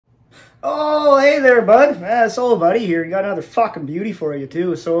Oh, hey there, bud. So buddy here. You got another fucking beauty for you,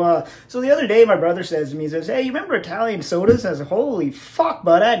 too. So the other day, my brother says to me, he says, hey, you remember Italian sodas? I said, holy fuck,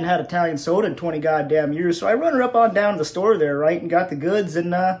 bud, I hadn't had Italian soda in 20 goddamn years. So I run her up on down to the store there, right, and got the goods, and,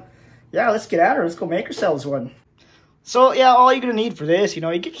 yeah, let's get at her. Let's go make ourselves one. So, yeah, all you're going to need for this, you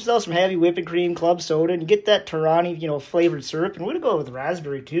get yourself some heavy whipping cream, club soda, and you get that Torani, flavored syrup, and we're going to go with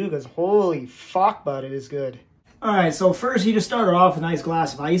raspberry, too, because holy fuck, bud, it is good. Alright, so first you just start her off with a nice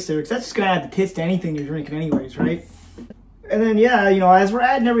glass of ice there, because that's just going to add the tits to anything you're drinking anyways, right? And then, yeah, as we're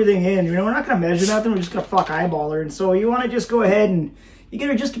adding everything in, we're not going to measure nothing, we're just going to fuck eyeball her. And so you want to just go ahead and, you get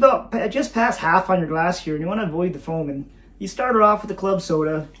her just past half on your glass here, and you want to avoid the foam. And you start her off with the club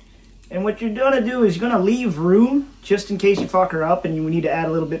soda, and what you're going to do is you're going to leave room, just in case you fuck her up and you need to add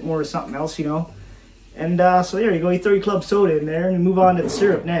a little bit more of something else, And so there you go, you throw your club soda in there, and you move on to the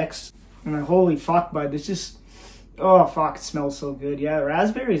syrup next. And holy fuck, bud, it's just... Oh, fuck, it smells so good. Yeah,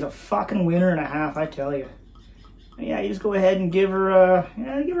 raspberry is a fucking winner and a half, I tell you. Yeah, you just go ahead and give her,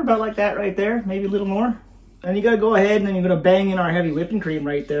 give her about like that right there. Maybe a little more. And you gotta go ahead and then you're gonna bang in our heavy whipping cream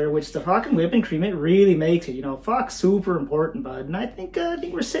right there, which the fucking whipping cream, it really makes it, fuck, super important, bud. And I think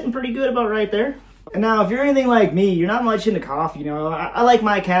we're sitting pretty good about right there. And now, if you're anything like me, you're not much into coffee, I like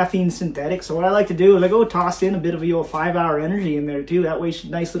my caffeine synthetic, so what I like to do is I go toss in a bit of 5-hour energy in there too. That way it's a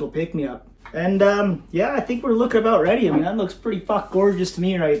nice little pick-me-up. And, yeah, I think we're looking about ready. I mean, that looks pretty fuck gorgeous to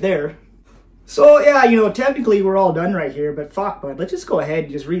me right there. So, yeah, technically we're all done right here, but fuck, bud, let's just go ahead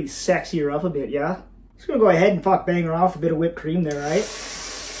and just really sexy her up a bit, yeah? Just gonna go ahead and fuck bang her off a bit of whipped cream there,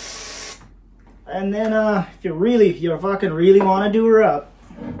 right? And then, if you fucking really want to do her up,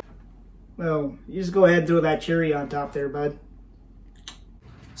 well, you just go ahead and throw that cherry on top there, bud.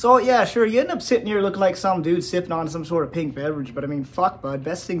 So, yeah, sure, you end up sitting here looking like some dude sipping on some sort of pink beverage, but I mean, fuck, bud,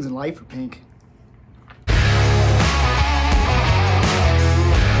 best things in life are pink.